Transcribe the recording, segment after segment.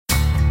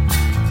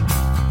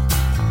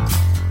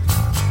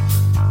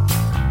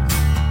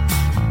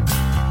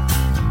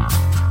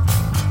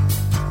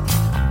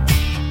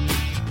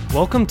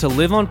Welcome to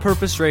Live on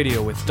Purpose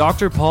Radio with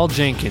Dr. Paul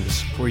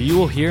Jenkins, where you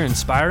will hear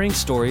inspiring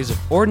stories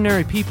of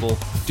ordinary people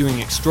doing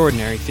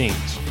extraordinary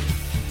things.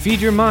 Feed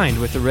your mind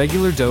with a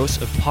regular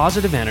dose of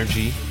positive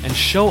energy and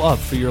show up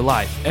for your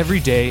life every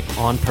day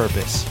on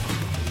purpose.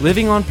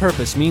 Living on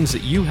purpose means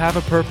that you have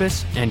a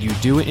purpose and you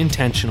do it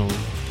intentionally.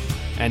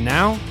 And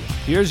now,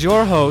 here's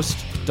your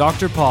host,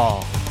 Dr.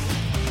 Paul.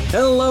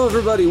 Hello,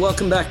 everybody.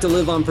 Welcome back to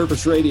Live on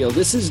Purpose Radio.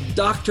 This is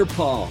Dr.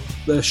 Paul,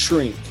 the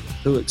shrink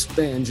who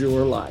expands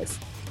your life,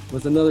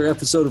 with another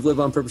episode of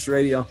Live on Purpose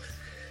Radio.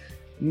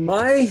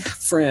 My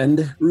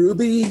friend,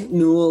 Ruby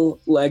Newell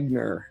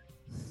Legner,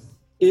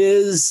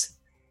 is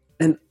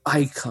an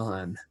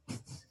icon,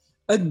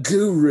 a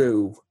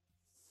guru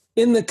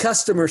in the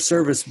customer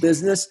service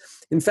business.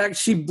 In fact,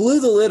 she blew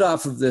the lid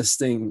off of this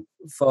thing,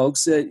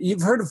 folks.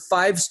 You've heard of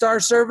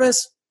 5-star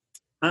service?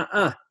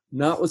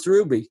 Not with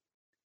Ruby.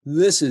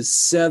 This is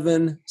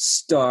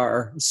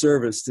 7-star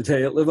service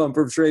today at Live on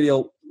Purpose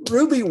Radio.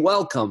 Ruby,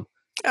 welcome.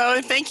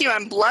 Oh, thank you.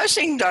 I'm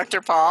blushing, Dr.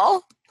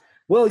 Paul.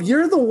 Well,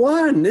 you're the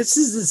one. This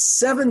is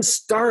a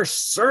 7-star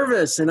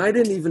service, and I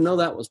didn't even know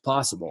that was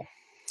possible.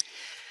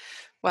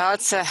 Well,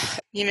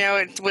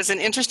 it was an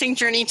interesting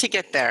journey to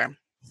get there.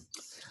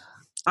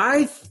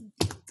 I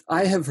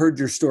have heard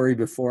your story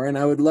before, and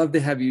I would love to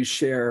have you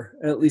share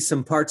at least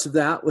some parts of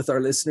that with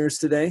our listeners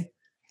today.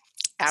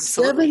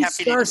 Absolutely.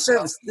 7-star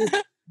service.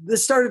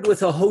 This started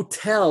with a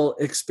hotel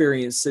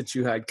experience that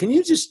you had. Can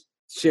you just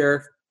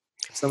share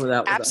some of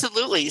that with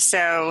Absolutely. us?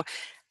 So,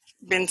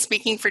 been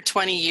speaking for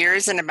 20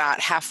 years, and about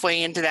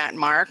halfway into that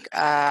mark,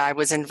 I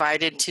was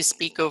invited to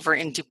speak over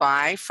in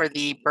Dubai for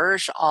the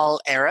Burj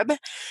Al Arab,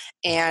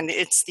 and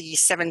it's the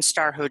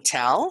 7-star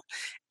hotel.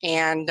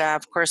 And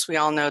of course, we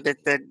all know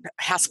that the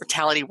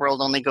hospitality world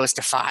only goes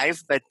to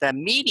 5, but the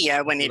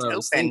media, when it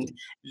opened,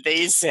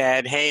 they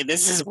said, hey,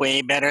 this is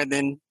way better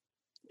than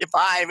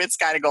 5. It's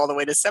got to go all the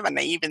way to 7.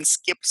 They even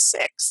skipped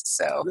 6.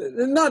 So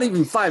not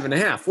even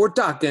 5.5. We're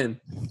talking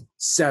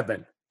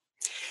 7.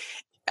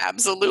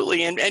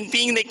 Absolutely. And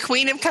being the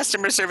queen of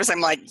customer service,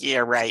 I'm like, yeah,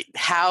 right.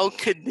 How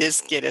could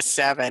this get a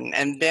 7?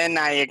 And then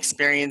I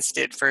experienced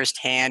it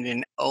firsthand,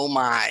 and oh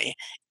my,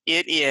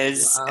 it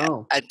is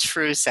a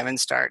true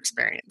 7-star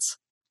experience.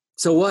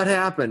 So what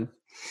happened?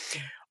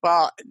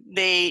 Well,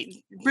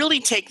 they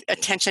really take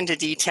attention to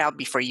detail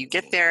before you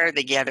get there.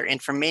 They gather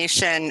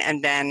information,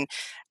 and then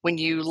when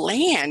you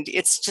land,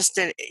 it's just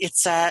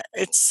it's a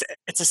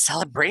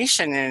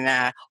celebration and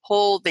a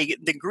whole the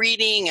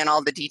greeting and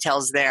all the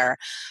details there.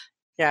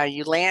 Yeah,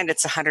 you land,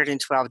 it's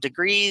 112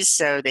 degrees,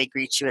 so they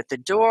greet you at the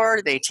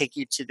door, they take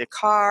you to the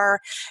car,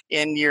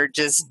 and you're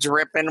just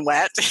dripping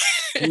wet.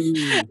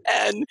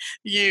 And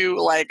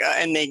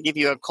and they give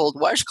you a cold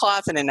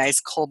washcloth and a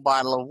nice cold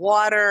bottle of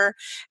water,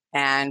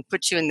 and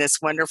put you in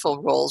this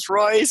wonderful Rolls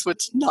Royce,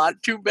 which is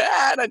not too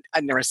bad.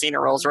 I've never seen a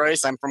Rolls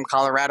Royce. I'm from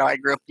Colorado. I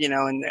grew up,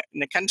 in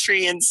the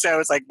country, and so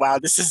it's like, wow,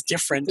 this is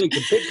different. Like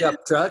a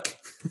pickup truck.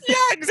 Yeah,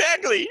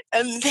 exactly.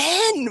 And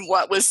then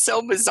what was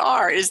so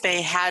bizarre is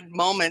they had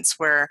moments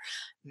where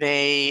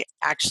they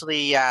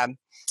actually,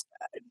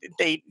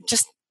 the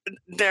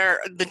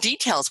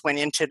details went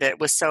into that. It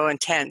was so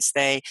intense.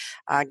 They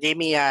gave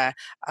me a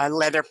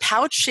leather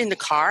pouch in the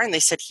car, and they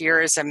said,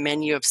 here is a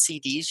menu of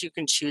CDs you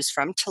can choose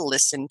from to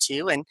listen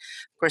to. And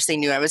of course, they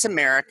knew I was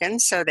American,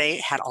 so they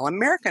had all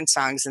American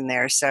songs in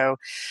there. So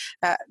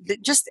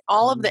just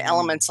all of the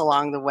elements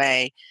along the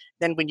way.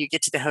 Then when you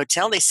get to the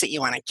hotel, they sit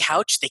you on a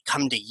couch. They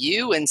come to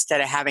you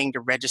instead of having to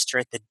register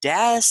at the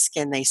desk,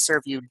 and they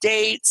serve you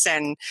dates.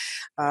 And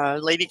a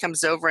lady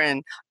comes over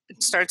and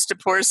starts to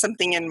pour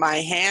something in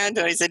my hand.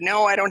 And I said,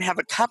 no, I don't have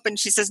a cup. And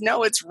she says,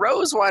 no, it's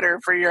rose water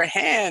for your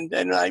hand.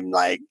 And I'm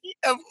like,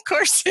 of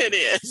course it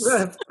is.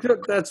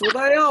 That's what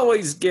I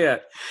always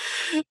get.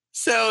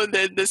 So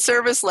the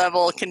service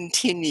level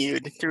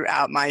continued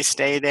throughout my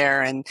stay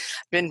there, and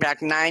been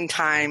back 9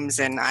 times,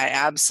 and I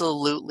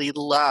absolutely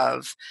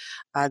love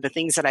the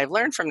things that I've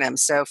learned from them.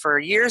 So for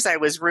years, I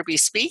was Ruby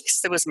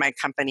Speaks. That was my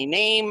company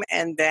name.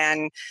 And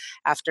then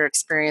after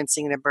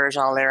experiencing the Burj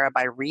Al Arab,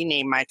 I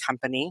renamed my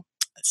company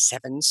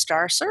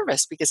 7-Star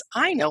Service, because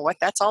I know what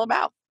that's all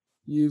about.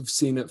 You've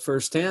seen it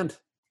firsthand.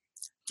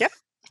 Yep.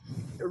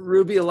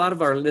 Ruby, a lot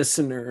of our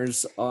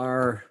listeners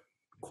are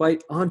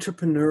quite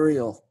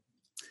entrepreneurial.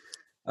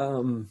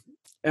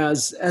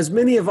 As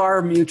many of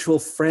our mutual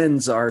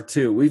friends are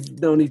too. We've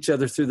known each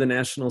other through the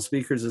National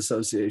Speakers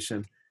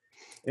Association.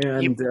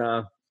 And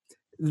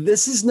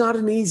this is not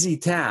an easy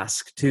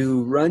task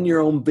to run your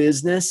own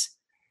business,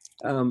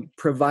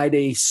 provide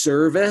a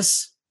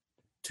service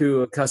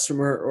to a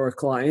customer or a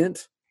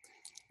client.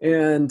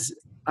 And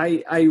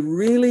I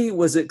really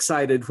was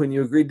excited when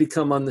you agreed to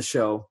come on the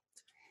show,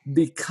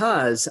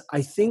 because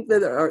I think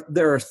that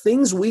there are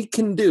things we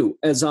can do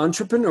as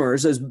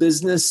entrepreneurs, as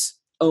business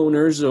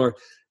owners, or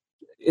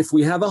if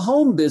we have a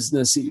home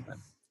business even,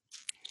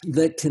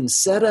 that can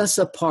set us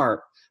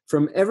apart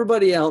from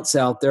everybody else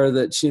out there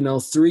that's,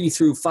 3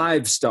 through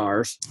 5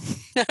 stars.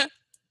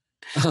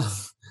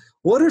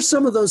 What are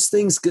some of those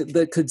things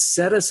that could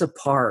set us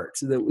apart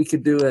that we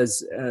could do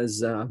as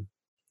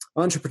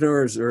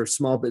entrepreneurs or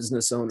small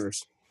business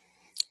owners?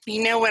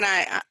 When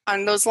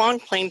on those long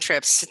plane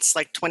trips, it's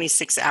like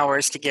 26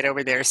 hours to get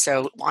over there.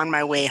 So on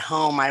my way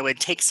home, I would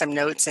take some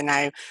notes and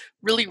I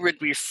really would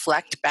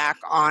reflect back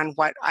on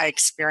what I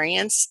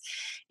experienced.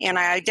 And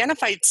I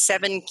identified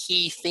 7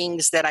 key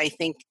things that I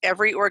think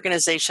every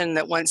organization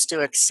that wants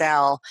to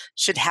excel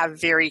should have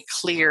very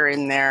clear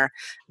in their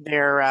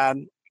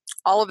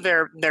all of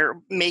their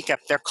makeup,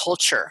 their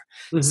culture.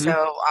 Mm-hmm.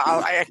 So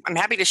I'm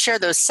happy to share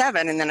those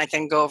 7, and then I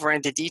can go over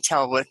into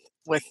detail with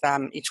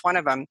each one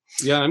of them.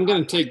 Yeah, I'm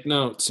going to take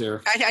notes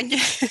here.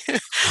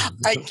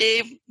 I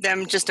gave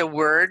them just a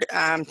word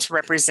to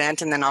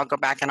represent, and then I'll go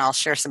back and I'll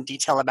share some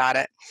detail about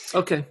it.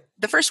 Okay.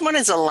 The first one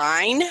is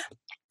align,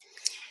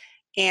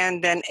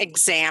 and then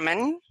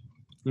examine,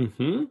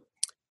 Mm-hmm.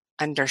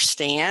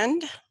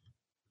 understand,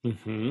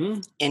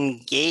 Mm-hmm.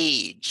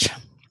 engage.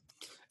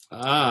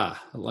 I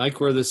like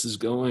where this is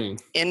going.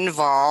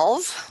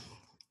 Involve,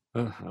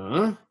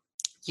 Uh-huh.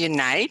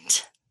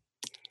 unite,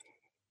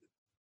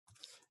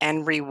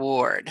 and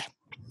reward.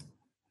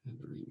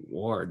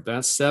 Reward.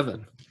 That's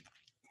 7.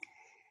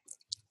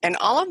 And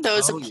all of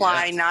those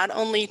apply not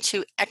only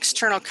to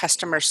external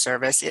customer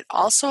service, it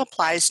also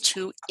applies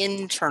to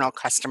internal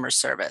customer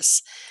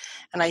service.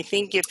 And I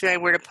think if I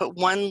were to put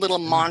one little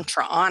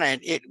mantra on it,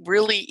 it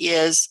really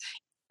is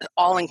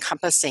all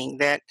encompassing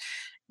that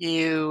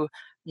your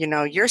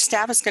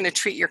staff is going to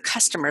treat your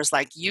customers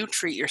like you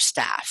treat your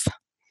staff.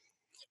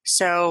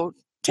 So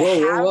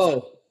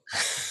whoa.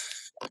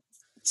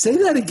 Say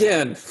that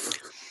again.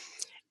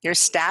 Your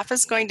staff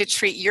is going to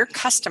treat your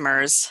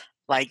customers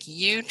like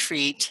you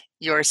treat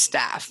your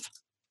staff.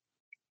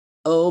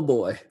 Oh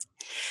boy.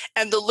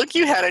 And the look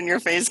you had on your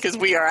face, because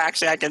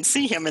I can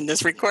see him in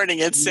this recording.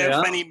 It's so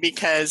funny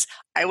because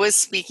I was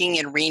speaking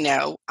in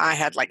Reno. I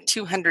had like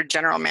 200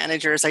 general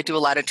managers. I do a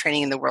lot of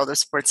training in the world of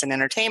sports and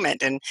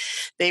entertainment. And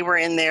they were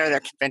in there, they're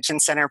convention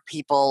center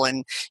people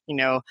and,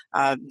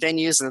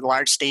 venues and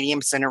large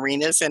stadiums and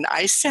arenas. And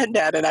I said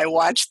that and I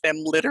watched them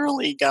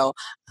literally go,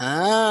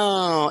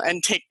 oh,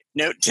 and take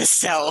note to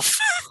self.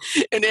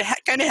 And it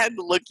kind of had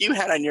the look you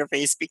had on your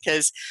face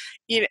because,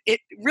 it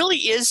really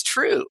is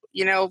true.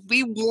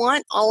 We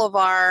want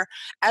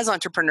as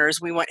entrepreneurs,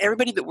 we want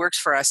everybody that works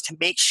for us to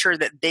make sure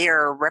that they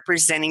are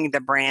representing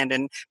the brand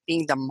and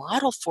being the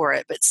model for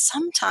it. But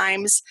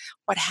sometimes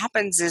what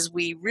happens is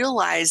we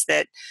realize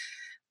that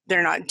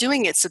they're not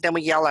doing it. So then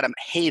we yell at them,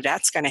 hey,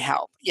 that's going to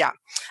help. Yeah.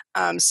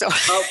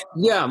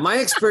 My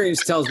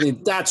experience tells me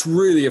that's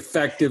really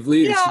effective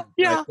leadership.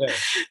 Yeah. Right there.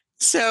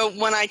 So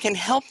when I can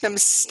help them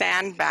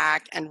stand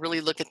back and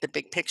really look at the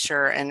big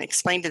picture and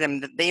explain to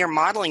them that they are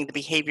modeling the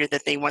behavior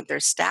that they want their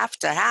staff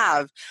to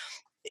have,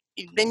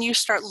 then you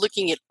start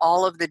looking at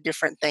all of the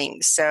different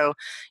things. So,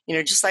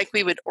 just like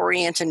we would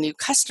orient a new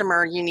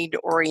customer, you need to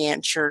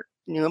orient your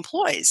new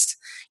employees.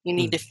 You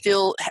need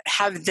to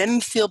have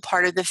them feel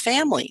part of the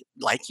family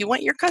like you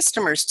want your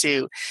customers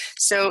to.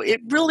 So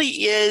it really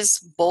is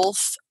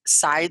both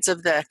sides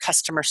of the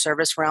customer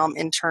service realm,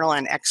 internal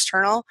and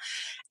external.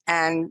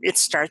 And it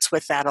starts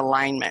with that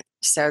alignment.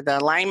 So the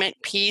alignment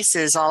piece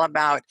is all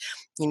about,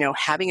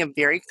 having a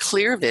very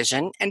clear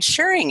vision and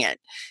sharing it.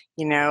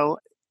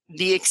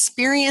 The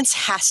experience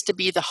has to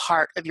be the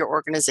heart of your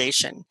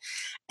organization.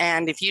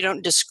 And if you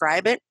don't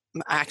describe it,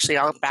 actually,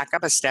 I'll back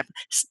up a step.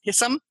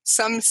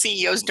 Some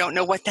CEOs don't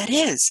know what that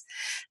is.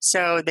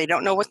 So they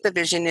don't know what the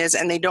vision is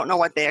and they don't know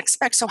what they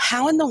expect. So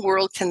how in the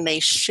world can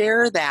they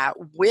share that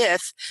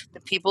with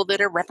the people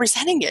that are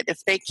representing it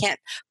if they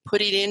can't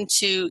put it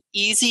into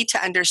easy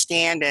to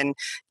understand and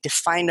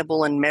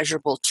definable and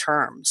measurable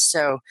terms?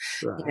 So,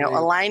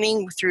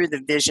 aligning through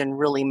the vision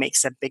really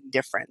makes a big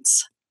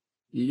difference.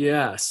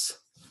 Yes.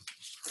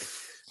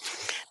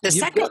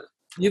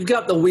 You've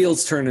got the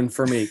wheels turning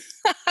for me.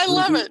 I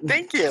love it.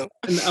 Thank you.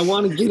 And I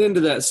want to get into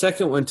that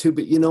second one too.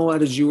 But you know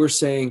what? As you were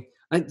saying,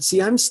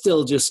 I'm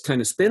still just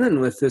kind of spinning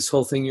with this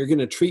whole thing. You're going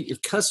to treat your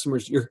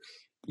customers.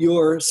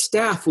 Your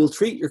staff will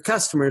treat your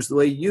customers the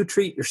way you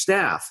treat your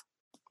staff.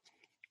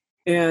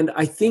 And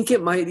I think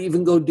it might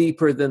even go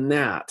deeper than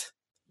that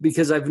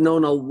because I've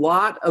known a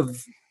lot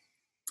of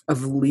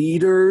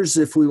leaders,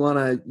 if we want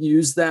to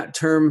use that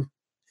term,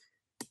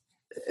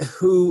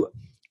 who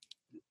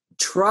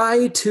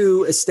try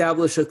to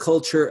establish a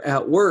culture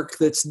at work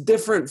that's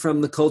different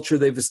from the culture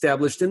they've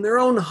established in their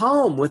own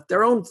home, with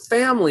their own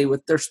family,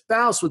 with their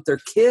spouse, with their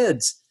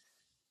kids.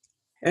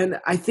 And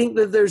I think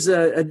that there's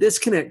a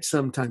disconnect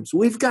sometimes.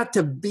 We've got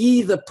to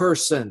be the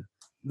person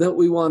that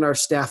we want our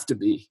staff to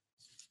be.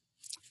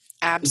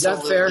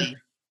 Absolutely. Is that fair?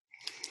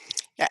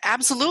 Yeah,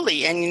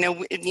 absolutely. And,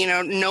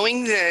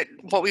 knowing that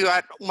what we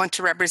want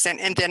to represent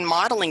and then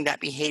modeling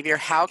that behavior,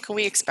 how can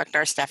we expect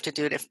our staff to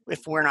do it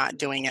if we're not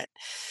doing it?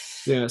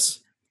 Yes.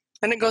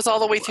 And it goes all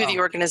the way through the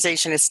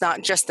organization. It's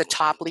not just the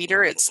top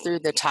leader. It's through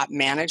the top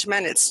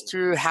management. It's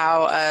through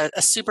how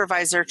a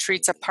supervisor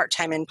treats a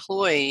part-time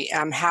employee,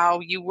 how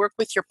you work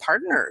with your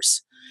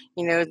partners.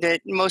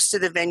 That most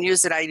of the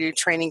venues that I do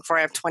training for,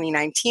 I have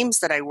 29 teams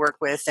that I work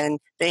with, and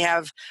they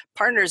have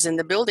partners in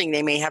the building.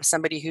 They may have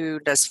somebody who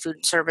does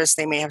food service.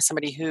 They may have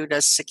somebody who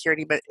does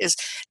security, but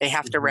they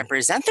have to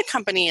represent the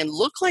company and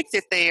look like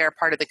that they are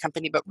part of the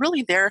company, but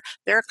really they're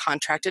a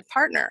contracted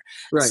partner.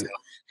 Right.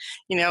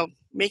 So,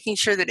 making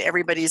sure that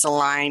everybody's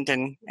aligned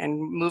and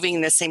moving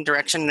in the same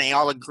direction, and they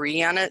all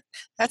agree on it.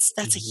 That's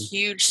a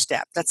huge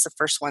step. That's the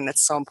first one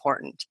that's so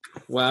important.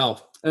 Wow.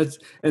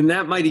 And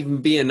that might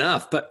even be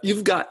enough, but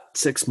you've got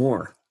 6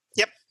 more.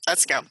 Yep.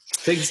 Let's go.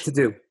 Things to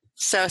do.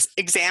 So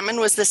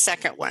examine was the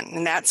second one.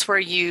 And that's where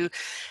you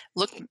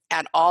look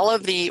at all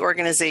of the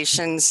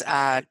organization's,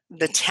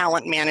 the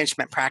talent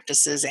management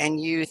practices, and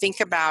you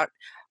think about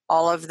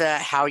all of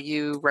how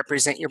you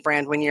represent your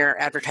brand when you're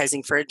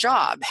advertising for a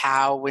job,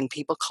 how when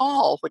people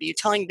call, what are you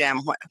telling them,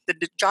 what the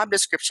job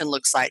description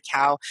looks like,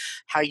 how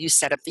you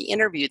set up the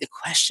interview, the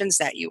questions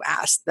that you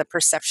ask, the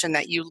perception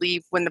that you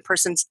leave when the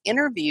person's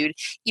interviewed,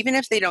 even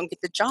if they don't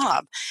get the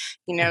job.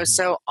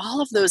 So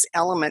all of those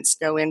elements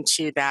go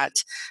into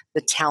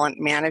the talent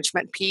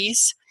management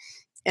piece.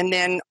 And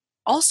then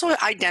also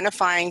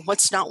identifying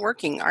what's not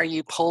working. Are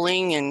you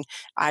polling and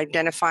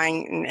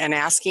identifying and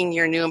asking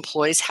your new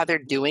employees how they're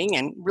doing,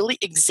 and really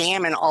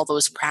examine all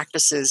those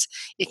practices?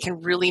 It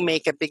can really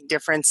make a big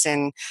difference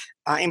in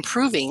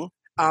improving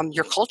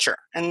your culture.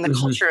 And the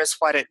culture is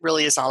what it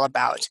really is all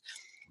about.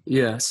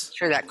 Yes.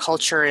 Sure, that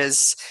culture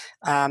is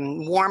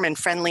warm and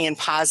friendly and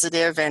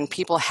positive, and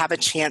people have a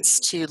chance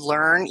to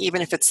learn,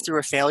 even if it's through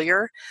a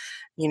failure.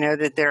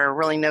 That there are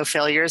really no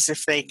failures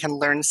if they can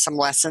learn some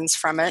lessons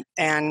from it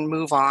and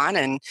move on.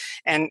 And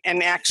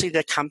actually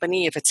the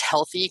company, if it's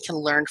healthy, can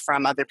learn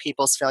from other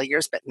people's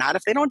failures, but not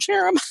if they don't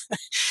share them.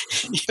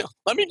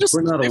 Let me just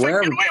We're not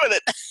aware get away with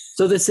it.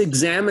 So this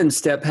examine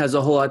step has a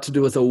whole lot to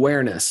do with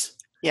awareness.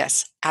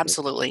 Yes,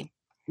 absolutely.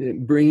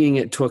 Bringing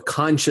it to a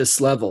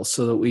conscious level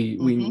so that we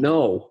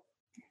know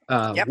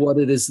what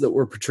it is that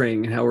we're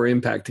portraying and how we're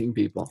impacting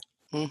people.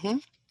 Mm-hmm.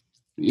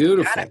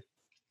 Beautiful.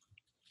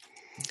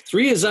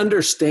 3 is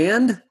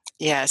understand.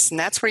 Yes, and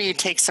that's where you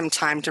take some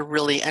time to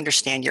really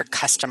understand your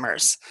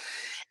customers.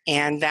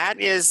 And that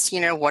is,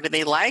 what do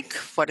they like?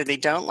 What do they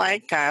don't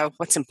like?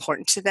 What's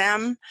important to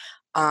them?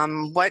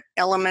 What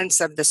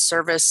elements of the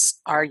service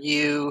are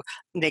you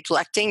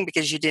neglecting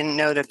because you didn't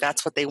know that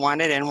that's what they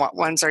wanted? And what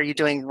ones are you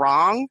doing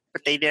wrong,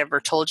 but they never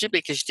told you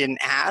because you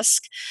didn't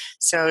ask?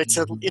 So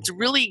it's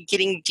really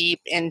getting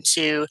deep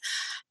into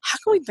how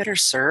can we better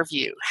serve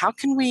you? How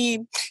can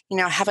we,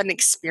 have an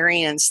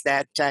experience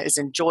that is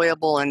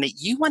enjoyable and that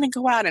you want to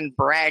go out and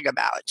brag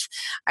about?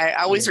 I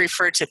always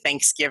refer to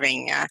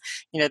Thanksgiving.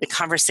 The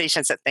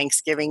conversations at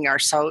Thanksgiving are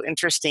so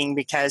interesting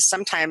because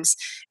sometimes,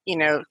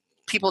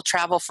 people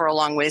travel for a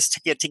long ways to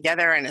get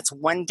together, and it's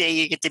one day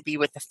you get to be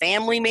with the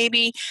family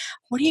maybe.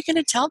 What are you going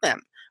to tell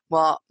them?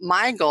 Well,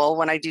 my goal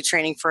when I do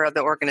training for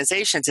other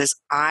organizations is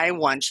I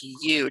want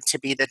you to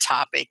be the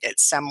topic at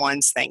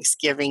someone's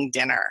Thanksgiving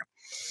dinner.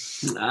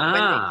 When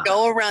they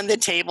go around the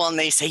table and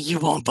they say, you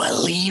won't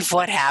believe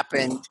what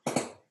happened,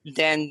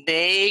 then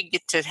they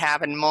get to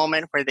have a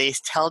moment where they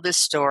tell the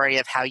story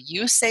of how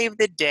you saved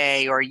the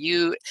day, or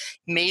you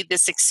made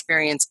this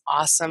experience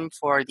awesome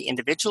for the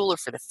individual or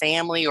for the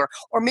family, or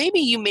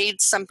maybe you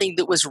made something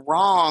that was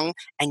wrong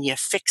and you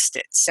fixed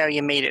it, so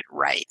you made it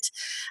right.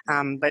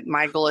 But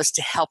my goal is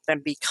to help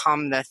them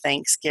become the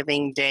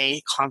Thanksgiving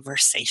Day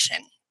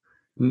conversation.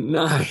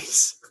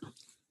 Nice.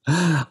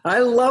 I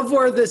love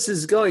where this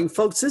is going.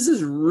 Folks, this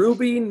is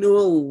Ruby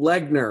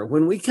Newell-Legner.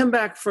 When we come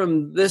back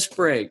from this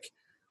break,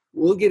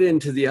 we'll get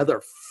into the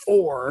other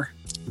 4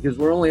 because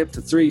we're only up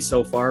to 3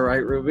 so far,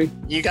 right, Ruby?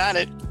 You got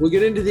it. We'll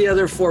get into the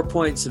other 4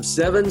 points of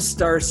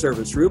 7-star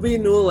service. Ruby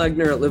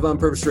Newell-Legner at Live on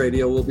Purpose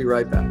Radio. We'll be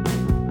right back.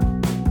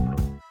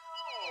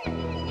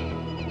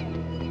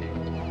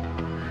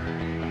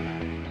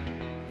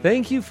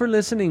 Thank you for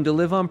listening to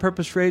Live on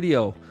Purpose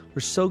Radio.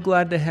 We're so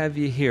glad to have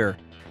you here.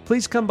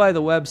 Please come by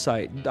the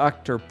website,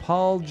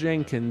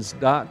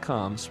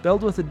 drpauljenkins.com,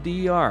 spelled with a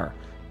D-R,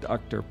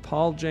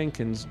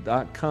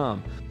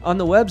 drpauljenkins.com. On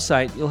the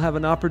website, you'll have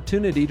an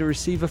opportunity to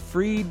receive a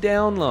free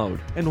download.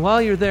 And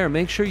while you're there,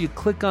 make sure you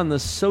click on the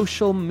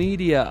social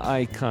media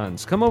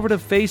icons. Come over to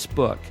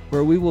Facebook,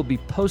 where we will be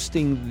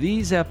posting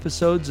these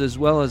episodes as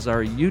well as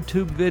our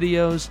YouTube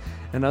videos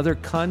and other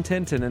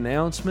content and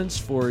announcements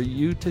for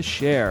you to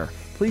share.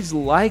 Please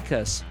like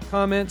us,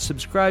 comment,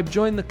 subscribe,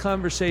 join the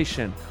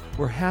conversation.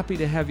 We're happy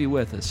to have you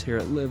with us here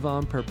at Live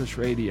on Purpose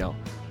Radio.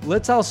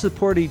 Let's all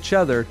support each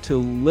other to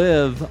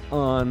live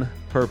on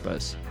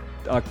purpose.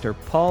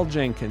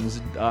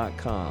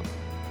 drpauljenkins.com.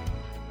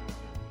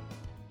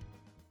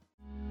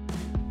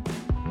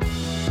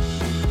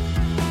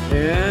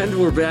 And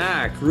we're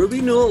back.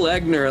 Ruby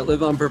Newell-Legner at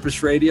Live on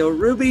Purpose Radio.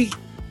 Ruby,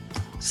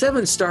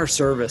 7-star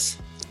service.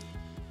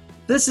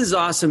 This is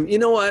awesome. You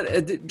know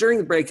what? During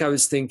the break, I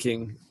was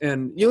thinking,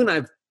 and you and I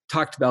have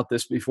talked about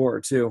this before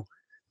too.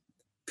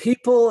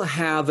 People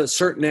have a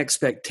certain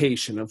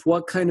expectation of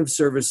what kind of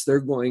service they're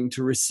going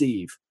to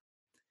receive.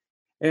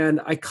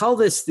 And I call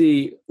this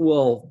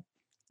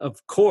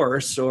of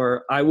course,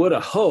 or I would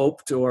have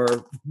hoped,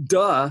 or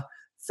duh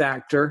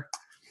factor.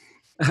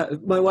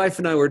 My wife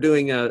and I were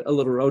doing a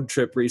little road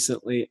trip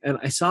recently, and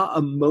I saw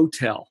a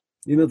motel,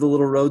 the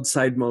little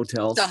roadside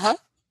motels. Uh-huh.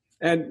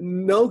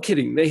 And no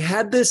kidding, they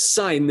had this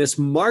sign, this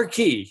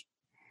marquee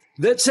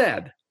that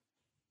said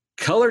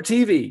color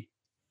TV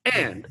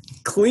and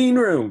clean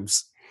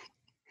rooms.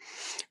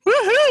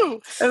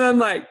 Woohoo! And I'm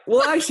like,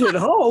 well, I should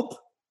hope,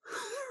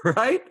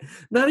 right?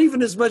 Not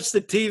even as much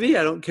the TV.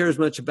 I don't care as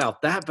much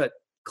about that, but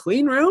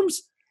clean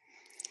rooms?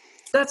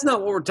 That's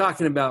not what we're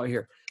talking about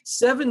here.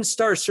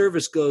 7-star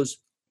service goes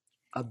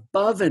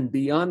above and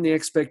beyond the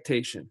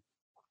expectation.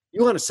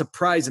 You want to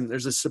surprise them.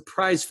 There's a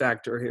surprise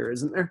factor here,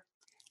 isn't there?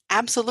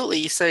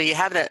 Absolutely. So you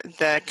have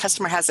the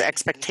customer has the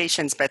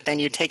expectations, but then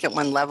you take it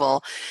one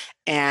level,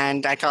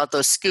 and I call it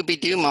those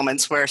Scooby-Doo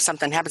moments where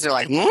something happens. They're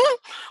like,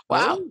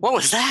 wow, what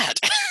was that?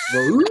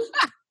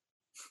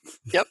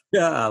 Yep.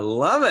 Yeah, I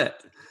love it.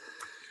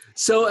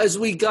 So as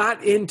we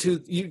got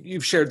into,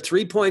 you've shared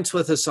 3 points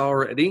with us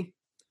already.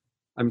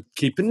 I'm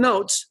keeping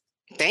notes.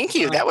 Thank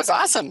you. That was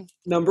awesome.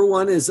 Number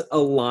 1 is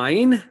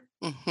align.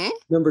 Mm-hmm.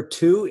 Number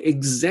 2,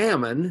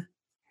 examine.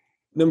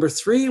 Number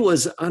 3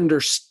 was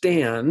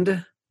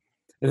understand.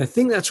 And I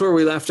think that's where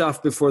we left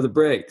off before the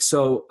break.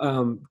 So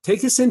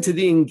take us into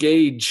the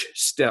engage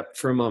step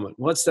for a moment.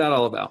 What's that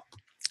all about?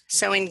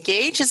 So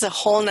engage is a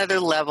whole nother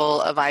level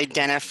of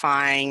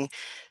identifying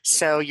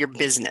your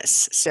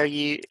business. So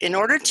in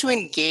order to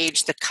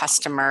engage the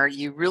customer,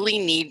 you really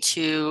need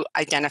to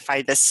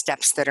identify the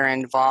steps that are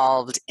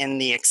involved in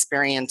the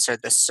experience or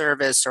the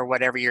service or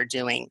whatever you're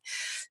doing.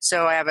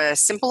 So I have a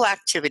simple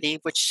activity,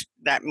 which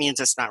that means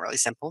it's not really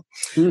simple.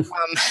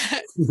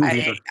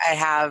 I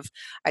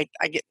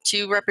get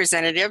 2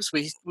 representatives.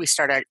 We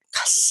start a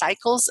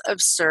Cycles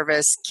of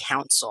Service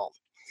Council.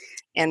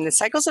 And the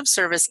Cycles of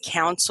Service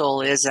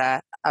Council is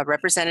a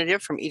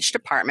representative from each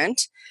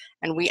department,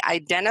 and we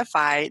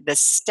identify the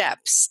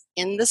steps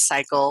in the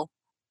cycle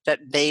that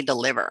they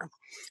deliver.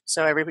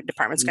 So every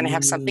department's going to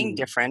have something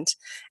different.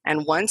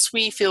 And once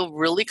we feel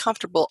really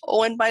comfortable,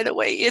 and by the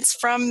way, it's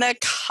from the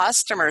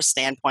customer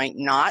standpoint,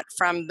 not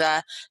from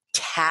the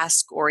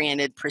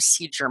task-oriented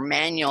procedure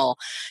manual,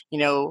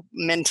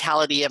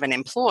 mentality of an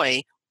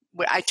employee.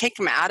 I take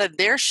them out of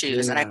their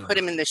shoes and I put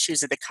them in the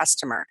shoes of the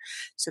customer.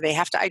 So they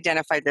have to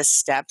identify the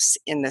steps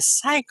in the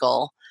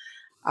cycle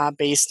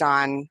based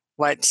on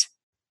what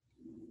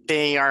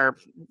they are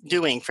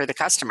doing for the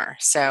customer.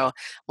 So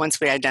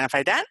once we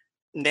identify that,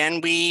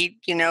 then we,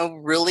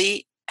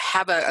 really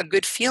have a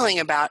good feeling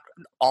about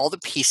all the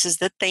pieces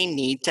that they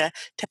need to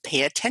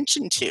pay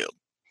attention to.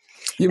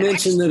 You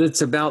mentioned that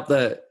it's about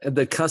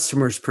the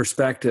customer's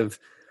perspective.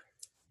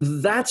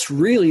 That's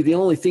really the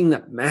only thing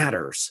that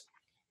matters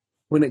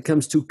when it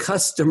comes to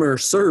customer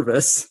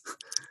service.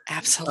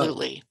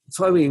 Absolutely. That's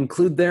why we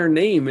include their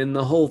name in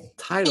the whole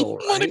title,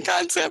 right? What a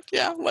concept.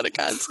 Yeah, what a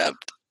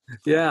concept.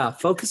 Yeah,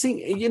 focusing,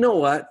 you know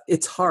what?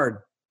 It's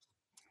hard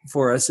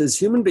for us as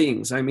human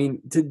beings. I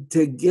mean,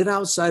 to get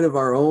outside of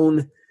our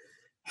own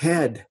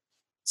head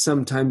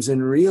sometimes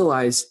and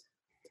realize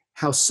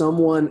how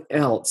someone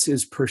else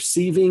is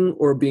perceiving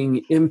or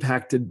being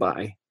impacted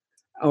by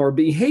our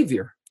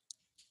behavior,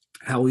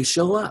 how we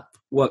show up,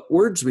 what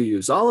words we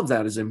use, all of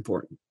that is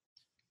important.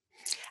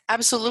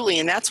 Absolutely.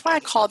 And that's why I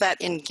call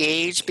that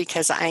engage,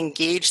 because I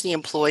engage the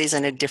employees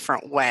in a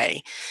different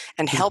way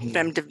and help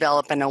them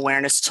develop an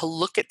awareness to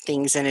look at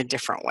things in a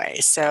different way.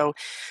 So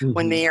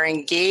when they are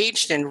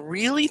engaged and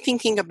really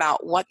thinking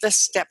about what the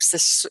steps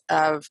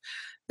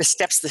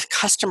the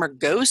customer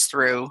goes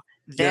through,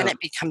 then it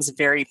becomes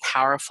very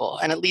powerful.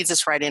 And it leads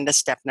us right into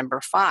step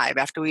number 5.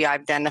 After we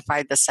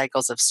identified the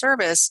cycles of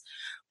service,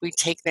 we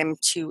take them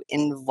to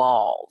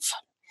involve.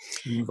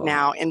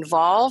 Now,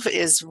 involve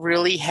is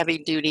really heavy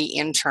duty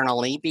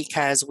internally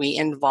because we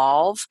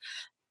involve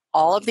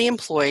all of the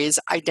employees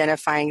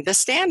identifying the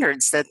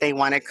standards that they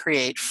want to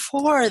create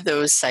for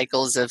those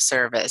cycles of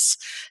service.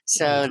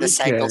 So the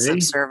Cycles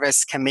of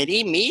Service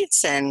Committee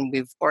meets, and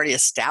we've already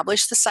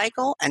established the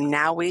cycle, and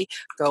now we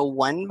go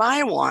one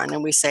by one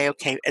and we say,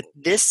 okay, at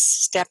this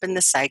step in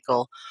the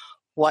cycle,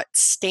 what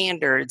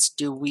standards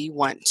do we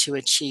want to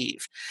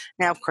achieve?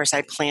 Now, of course,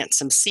 I plant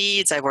some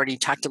seeds. I've already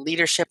talked to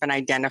leadership and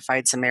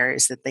identified some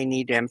areas that they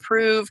need to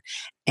improve.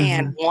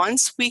 And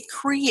once we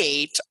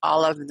create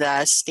all of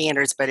the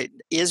standards, but it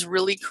is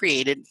really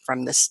created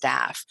from the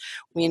staff,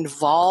 we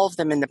involve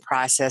them in the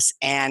process,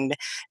 and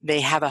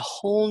they have a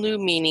whole new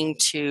meaning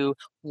to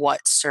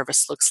what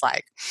service looks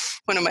like.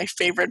 One of my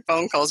favorite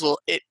phone calls,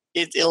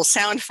 it'll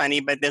sound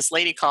funny, but this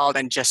lady called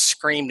and just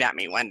screamed at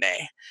me one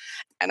day.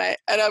 And I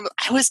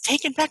was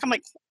taken back. I'm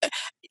like,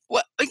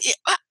 what?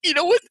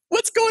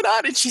 What's going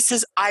on? And she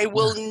says, I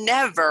will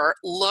never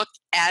look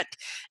at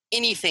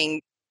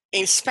anything,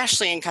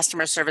 especially in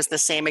customer service, the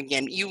same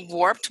again. You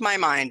warped my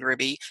mind,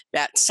 Ruby.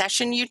 That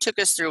session you took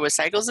us through with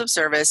Cycles of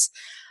Service,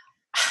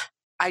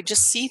 I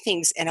just see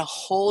things in a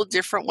whole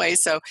different way.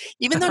 So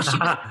even though she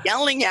was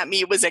yelling at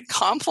me, it was a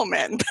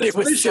compliment, but it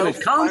was so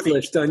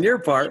accomplished funny on your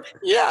part.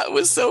 Yeah, it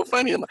was so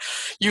funny.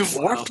 You've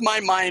warped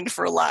my mind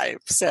for life.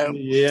 So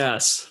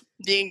yes,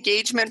 the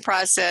engagement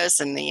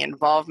process and the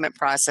involvement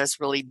process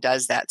really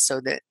does that,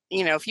 so that,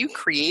 if you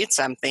create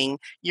something,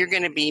 you're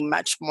going to be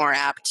much more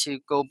apt to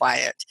go by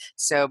it.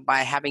 So by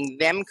having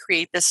them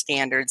create the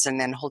standards and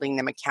then holding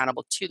them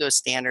accountable to those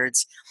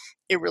standards,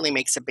 it really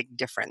makes a big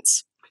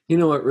difference. You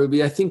know what,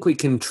 Ruby? I think we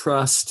can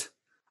trust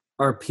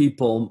our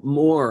people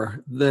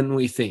more than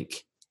we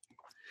think.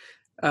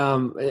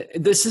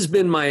 This has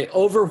been my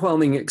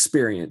overwhelming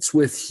experience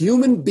with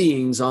human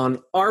beings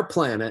on our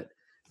planet.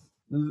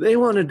 They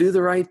want to do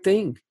the right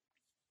thing.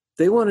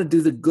 They want to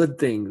do the good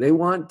thing. They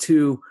want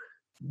to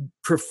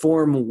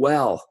perform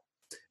well.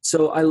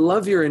 So I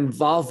love your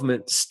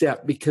involvement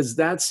step, because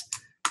that's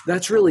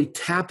really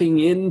tapping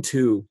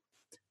into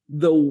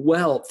the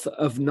wealth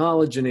of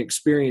knowledge and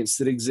experience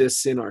that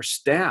exists in our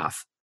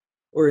staff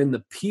or in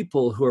the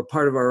people who are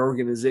part of our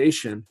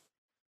organization.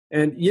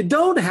 And you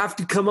don't have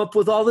to come up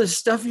with all this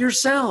stuff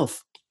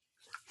yourself.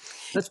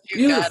 That's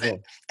beautiful. Got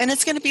it. And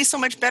it's going to be so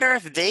much better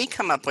if they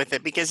come up with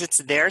it, because it's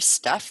their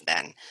stuff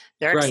then.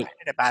 They're excited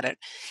about it.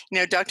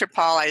 Dr.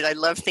 Paul, I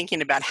love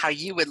thinking about how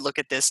you would look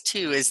at this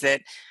too, is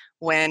that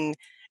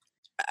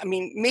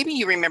maybe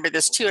you remember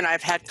this too, and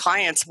I've had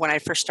clients when I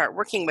first start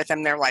working with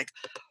them, they're like,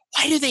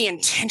 why do they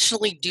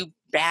intentionally do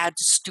bad,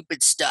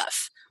 stupid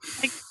stuff?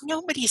 Like,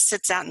 nobody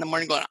sits out in the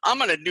morning going, I'm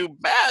going to do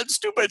bad,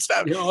 stupid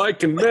stuff. I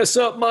can mess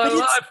up my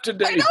life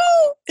today. I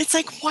know. It's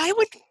like, why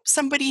would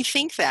somebody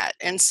think that?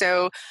 And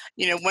so,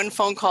 one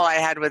phone call I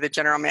had with a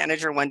general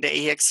manager one day,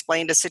 he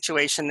explained a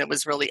situation that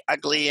was really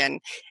ugly, and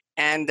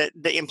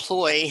the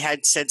employee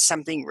had said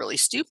something really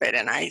stupid.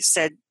 And I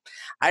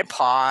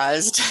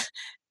paused.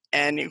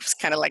 And it was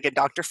kind of like a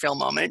Dr. Phil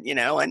moment,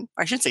 and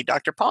I should say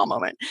Dr. Paul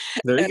moment.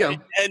 There you go.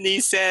 And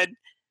he said,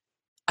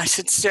 I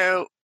said,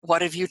 so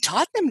what have you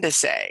taught them to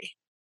say?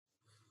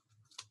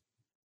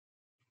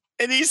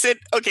 And he said,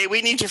 okay,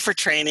 we need you for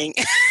training.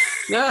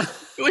 Yeah.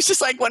 It was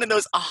just like one of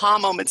those aha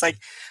moments, like,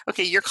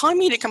 okay, you're calling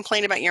me to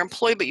complain about your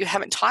employee, but you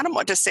haven't taught them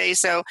what to say.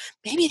 So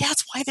maybe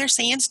that's why they're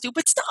saying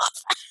stupid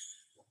stuff.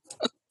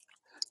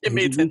 It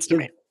made sense to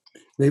me.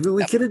 Maybe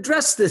we could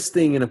address this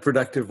thing in a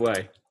productive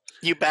way.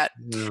 You bet.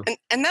 Yeah.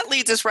 And that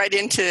leads us right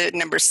into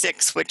number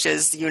 6, which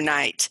is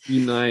unite.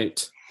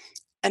 Unite.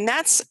 And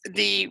that's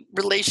the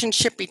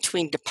relationship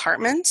between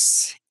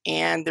departments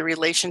and the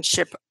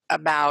relationship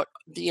about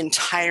the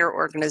entire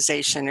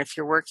organization. If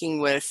you're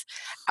working with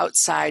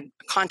outside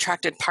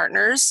contracted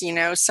partners,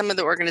 some of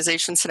the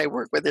organizations that I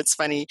work with, it's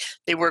funny,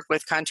 they work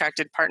with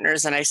contracted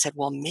partners. And I said,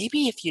 well,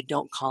 maybe if you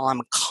don't call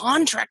them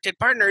contracted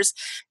partners,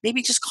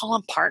 maybe just call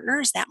them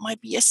partners. That might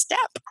be a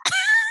step.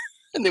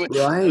 And they went,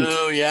 right.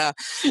 Oh, yeah.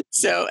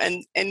 So,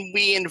 and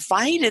we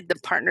invited the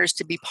partners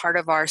to be part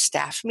of our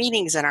staff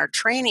meetings and our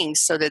trainings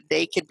so that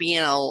they could be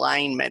in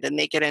alignment and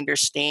they could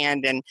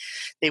understand, and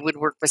they would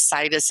work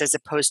beside us as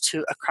opposed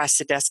to across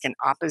the desk and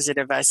opposite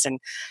of us. And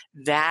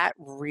that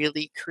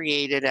really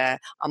created a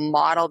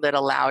model that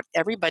allowed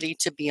everybody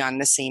to be on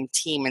the same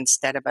team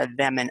instead of a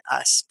them and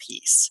us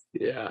piece.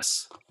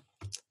 Yes.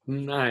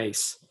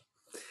 Nice.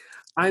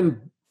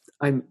 I'm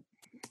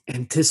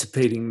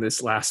anticipating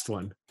this last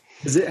one,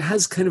 because it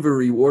has kind of a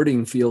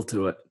rewarding feel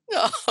to it.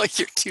 Oh,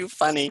 you're too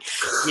funny.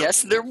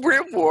 Yes, the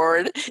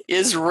reward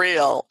is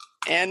real.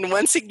 And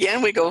once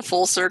again, we go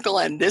full circle,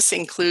 and this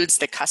includes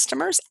the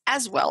customers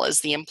as well as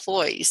the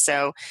employees.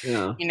 So,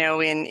 yeah.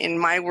 In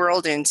my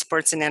world in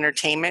sports and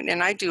entertainment,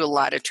 and I do a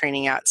lot of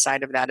training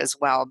outside of that as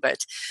well,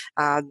 but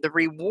the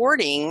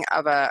rewarding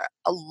of a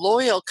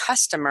loyal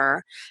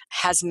customer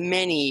has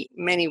many,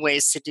 many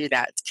ways to do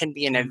that. It can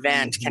be an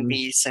event, can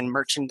be some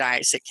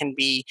merchandise, it can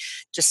be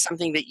just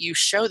something that you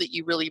show that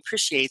you really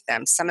appreciate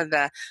them. Some of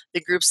the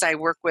groups I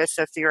work with,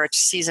 if you're a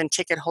season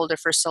ticket holder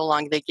for so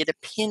long, they get a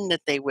pin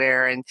that they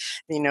wear, and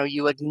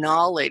you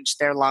acknowledge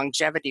their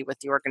longevity with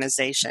the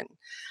organization.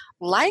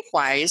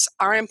 Likewise,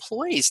 our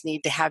employees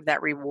need to have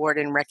that reward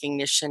and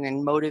recognition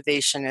and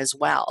motivation as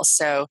well.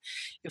 So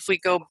if we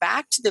go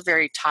back to the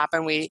very top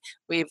and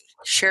we've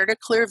shared a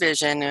clear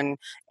vision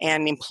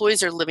and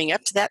employees are living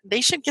up to that,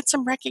 they should get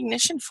some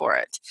recognition for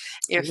it.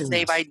 If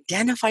they've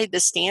identified the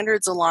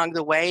standards along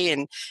the way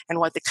and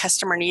what the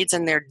customer needs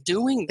and they're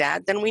doing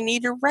that, then we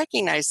need to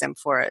recognize them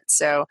for it.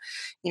 So,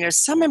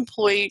 some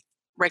employee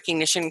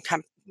recognition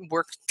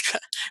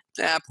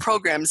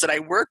programs that I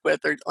work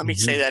with, or let me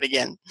say that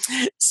again.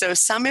 So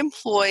some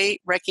employee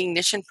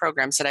recognition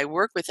programs that I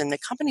work with in the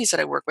companies that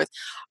I work with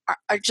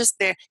are just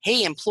there,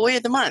 hey, employee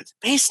of the month,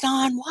 based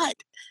on what?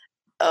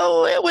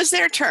 Oh, it was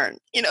their turn.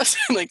 So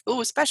I'm like,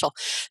 oh, special.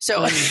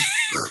 So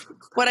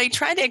what I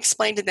try to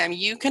explain to them,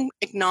 you can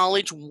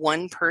acknowledge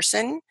one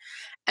person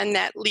and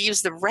that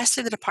leaves the rest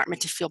of the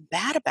department to feel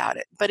bad about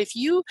it. But if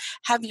you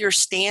have your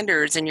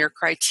standards and your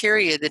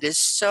criteria that is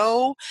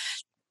so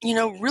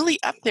really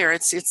up there,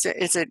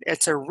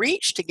 it's a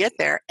reach to get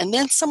there, and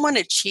then someone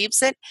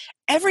achieves it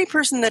every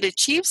person that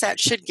achieves that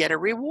should get a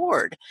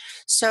reward.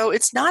 So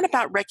it's not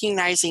about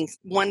recognizing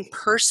one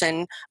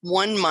person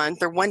 1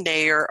 month or 1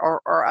 day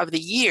or of the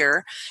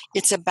year.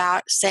 It's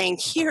about saying,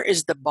 here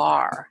is the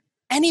bar.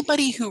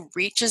 Anybody who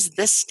reaches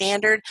this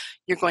standard,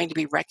 you're going to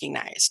be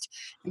recognized.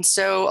 And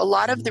so a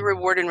lot of the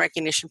reward and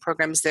recognition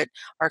programs that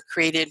are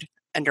created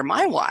under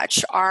my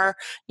watch are,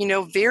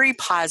 very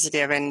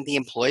positive, and the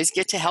employees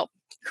get to help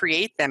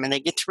create them, and they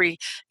get to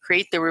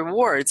create the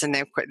rewards, and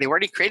they've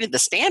already created the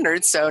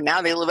standards, so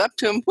now they live up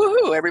to them.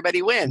 Woohoo!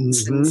 Everybody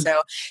wins. And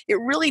so it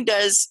really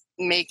does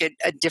make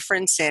a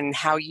difference in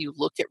how you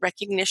look at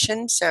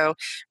recognition. So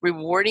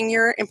rewarding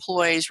your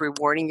employees,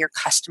 rewarding your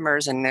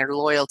customers and their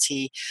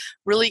loyalty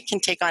really can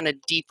take on a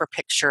deeper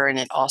picture, and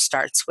it all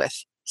starts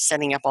with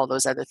setting up all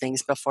those other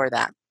things before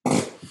that.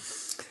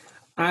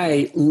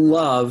 I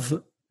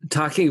love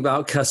talking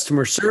about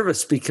customer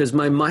service because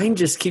my mind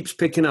just keeps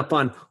picking up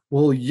on,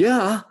 well,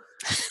 yeah.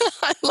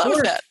 I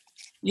love that.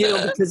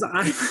 Because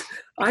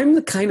I'm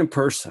the kind of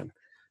person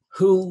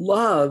who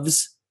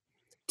loves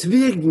to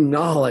be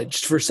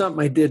acknowledged for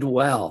something I did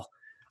well.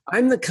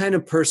 I'm the kind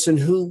of person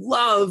who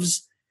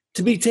loves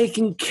to be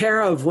taken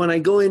care of when I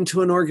go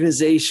into an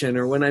organization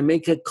or when I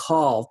make a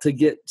call to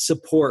get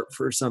support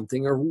for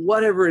something or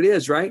whatever it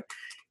is, right?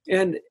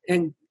 And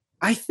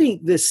I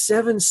think this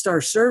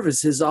 7-star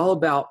service is all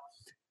about,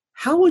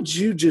 how would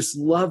you just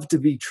love to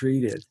be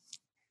treated?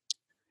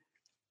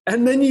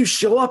 And then you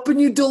show up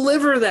and you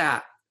deliver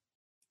that.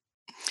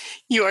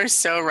 You are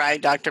so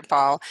right, Dr.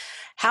 Paul.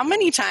 How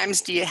many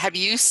times have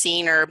you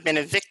seen or been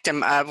a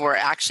victim of, or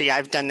actually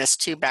I've done this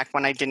too back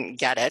when I didn't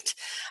get it,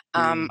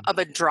 of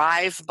a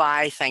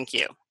drive-by thank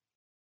you?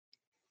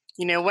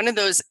 One of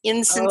those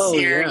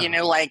insincere,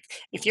 like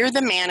if you're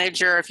the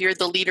manager, if you're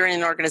the leader in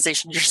an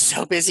organization, you're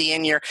so busy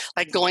and you're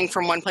like going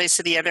from one place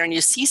to the other, and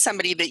you see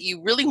somebody that you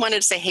really wanted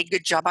to say, hey,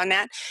 good job on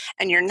that.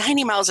 And you're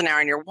 90 miles an hour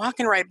and you're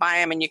walking right by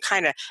them, and you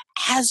kind of,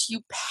 as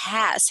you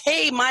pass,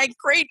 hey, Mike,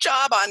 great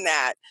job on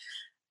that.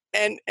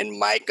 And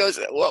Mike goes,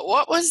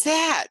 what was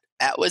that?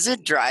 That was a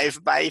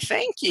drive-by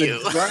thank you.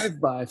 A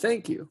drive-by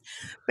thank you.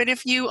 But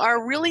if you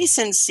are really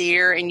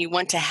sincere and you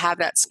want to have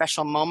that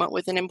special moment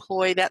with an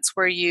employee, that's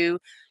where you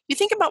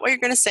think about what you're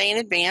going to say in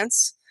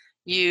advance.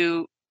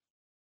 You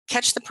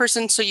catch the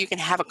person so you can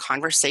have a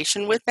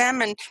conversation with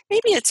them, and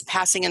maybe it's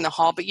passing in the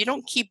hall, but you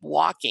don't keep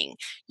walking.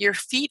 Your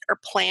feet are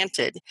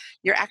planted.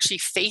 You're actually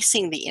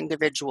facing the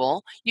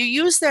individual. You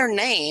use their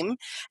name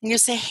and you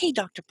say, hey,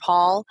 Dr.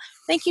 Paul,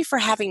 thank you for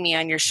having me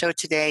on your show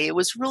today. It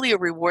was really a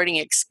rewarding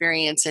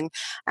experience, and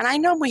I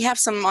know we have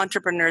some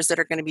entrepreneurs that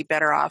are going to be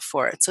better off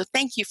for it. So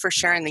thank you for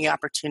sharing the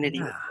opportunity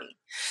with me.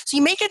 So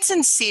you make it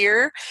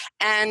sincere,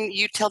 and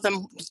you tell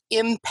them the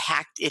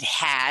impact it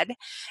had,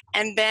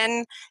 and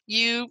then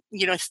you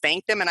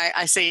thank them. And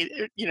I say,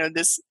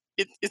 this,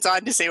 it's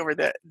odd to say over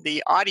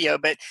the audio,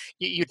 but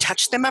you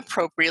touch them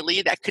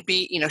appropriately. That could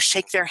be,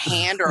 shake their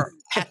hand or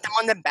pat them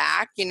on the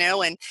back,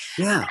 and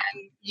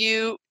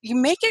you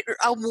make it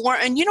a warm,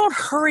 and you don't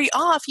hurry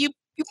off. You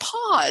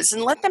pause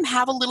and let them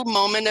have a little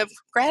moment of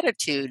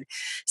gratitude.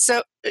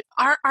 So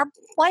our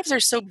lives are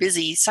so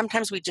busy.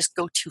 Sometimes we just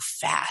go too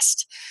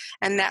fast,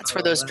 and that's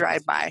where those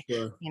drive-by,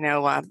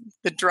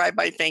 the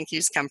drive-by thank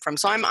yous come from.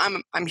 So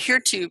I'm here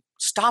to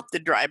stop the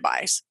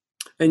drive-bys.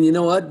 And you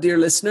know what, dear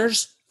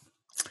listeners,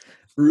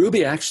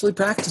 Ruby actually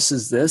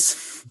practices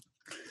this.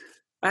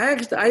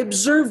 I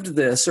observed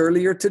this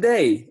earlier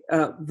today.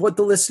 What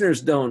the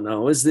listeners don't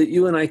know is that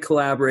you and I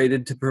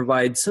collaborated to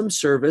provide some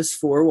service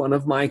for one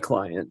of my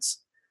clients.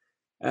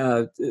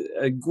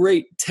 A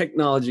great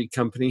technology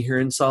company here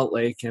in Salt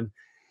Lake,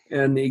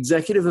 and the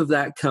executive of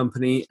that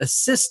company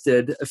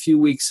assisted a few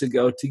weeks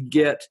ago to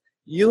get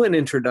you an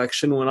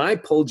introduction when I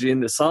pulled you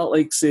into Salt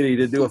Lake City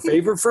to do a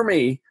favor for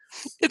me.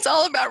 It's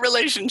all about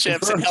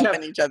relationships and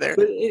helping each other.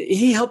 But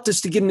he helped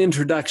us to get an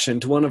introduction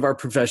to one of our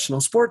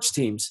professional sports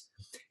teams.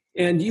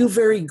 And you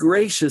very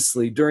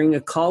graciously, during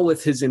a call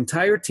with his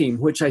entire team,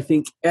 which I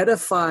think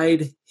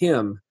edified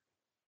him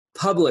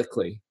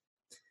publicly,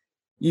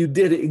 you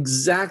did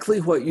exactly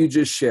what you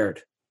just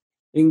shared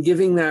in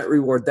giving that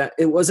reward. That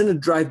it wasn't a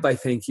drive-by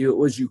thank you. It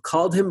was you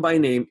called him by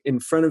name in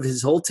front of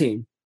his whole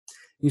team.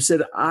 You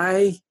said,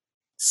 I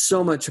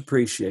so much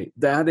appreciate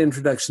that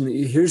introduction.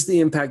 Here's the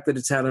impact that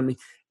it's had on me.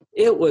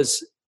 It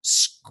was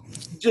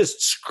just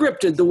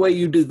scripted the way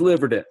you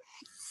delivered it.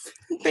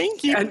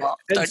 Thank you. And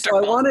so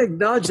I want to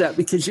acknowledge that,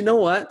 because you know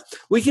what?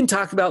 We can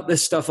talk about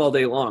this stuff all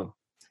day long.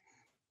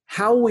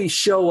 How we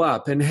show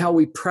up and how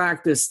we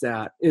practice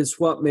that is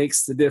what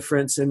makes the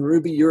difference. And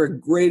Ruby, you're a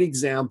great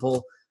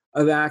example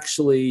of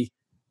actually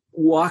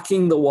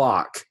walking the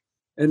walk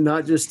and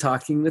not just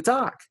talking the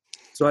talk.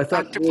 So I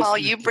thought, Dr. Paul,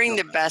 you bring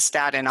the best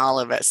out in all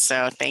of us.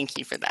 So thank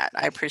you for that.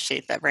 I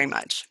appreciate that very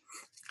much.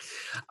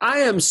 I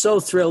am so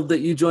thrilled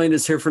that you joined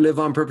us here for Live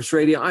on Purpose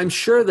Radio. I'm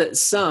sure that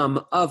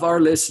some of our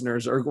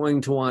listeners are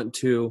going to want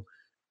to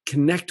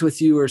connect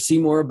with you or see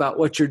more about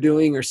what you're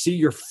doing or see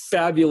your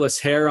fabulous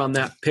hair on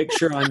that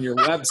picture on your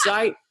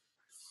website.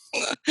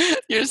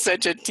 You're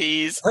such a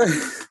tease.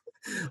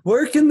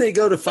 Where can they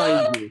go to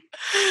find you?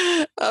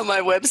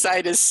 My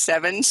website is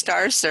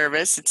 7-Star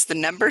Service. It's the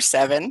number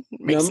 7.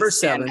 Makes Number it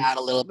stand 7. out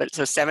a little bit.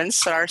 So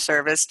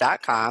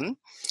 7starservice.com.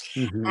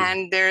 Mm-hmm.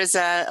 And there's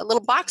a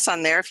little box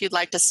on there if you'd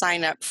like to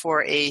sign up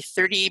for a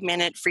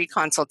 30-minute free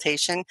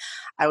consultation.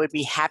 I would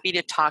be happy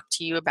to talk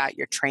to you about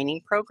your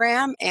training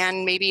program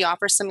and maybe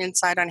offer some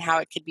insight on how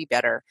it could be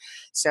better.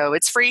 So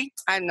it's free.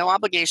 I have no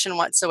obligation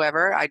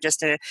whatsoever.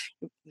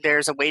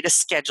 There's a way to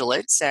schedule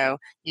it. So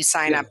you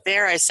sign up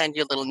there. I send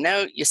you a little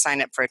note. You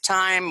sign up for a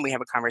time. We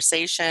have a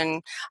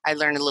conversation. I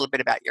learn a little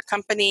bit about your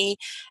company.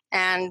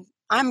 And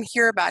I'm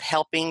here about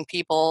helping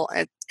people.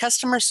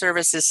 Customer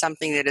service is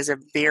something that is a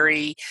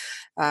very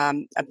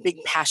a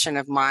big passion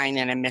of mine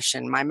and a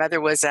mission. My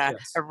mother was a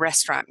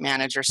restaurant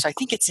manager, so I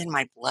think it's in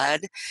my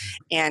blood.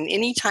 And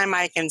anytime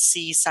I can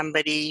see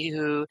somebody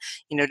who,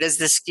 does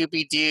the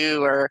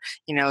Scooby-Doo or,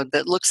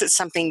 that looks at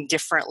something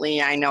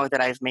differently, I know that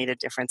I've made a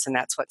difference. And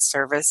that's what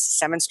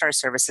 7-Star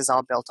Service is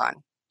all built on.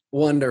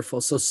 Wonderful.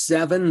 So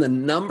 7,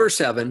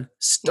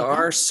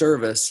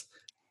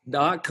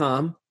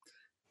 starservice.com.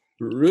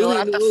 Really fill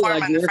out the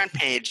form on the front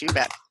page, you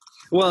bet.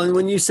 Well, and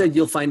when you said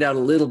you'll find out a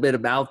little bit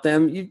about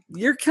them,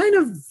 you're kind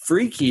of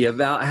freaky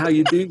about how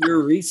you do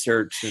your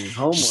research and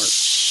homework.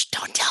 Shh,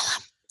 don't tell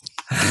them.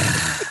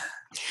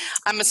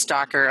 I'm a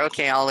stalker.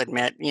 Okay, I'll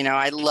admit.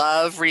 I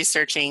love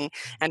researching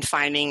and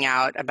finding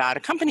out about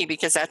a company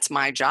because that's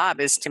my job,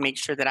 is to make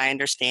sure that I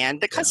understand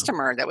the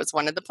customer. That was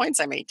one of the points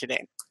I made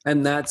today.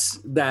 And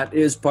that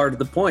is part of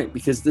the point,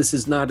 because this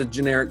is not a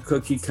generic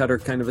cookie cutter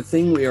kind of a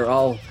thing. We are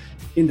all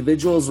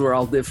individuals. We're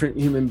all different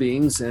human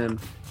beings, and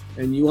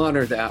you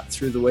honor that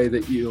through the way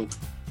that you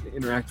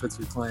interact with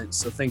your clients.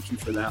 So thank you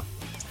for that.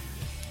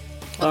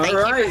 Well, thank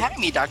you for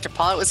having me, Dr.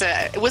 Paul.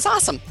 It was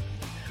awesome.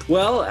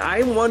 Well,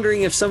 I'm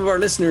wondering if some of our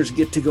listeners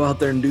get to go out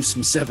there and do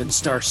some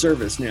 7-Star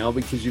Service now,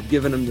 because you've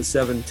given them the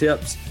 7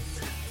 tips.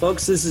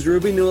 Folks, this is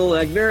Ruby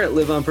Newell-Egner at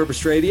Live on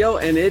Purpose Radio,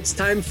 and it's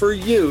time for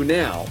you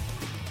now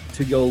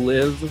to go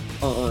live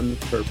on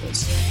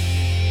purpose.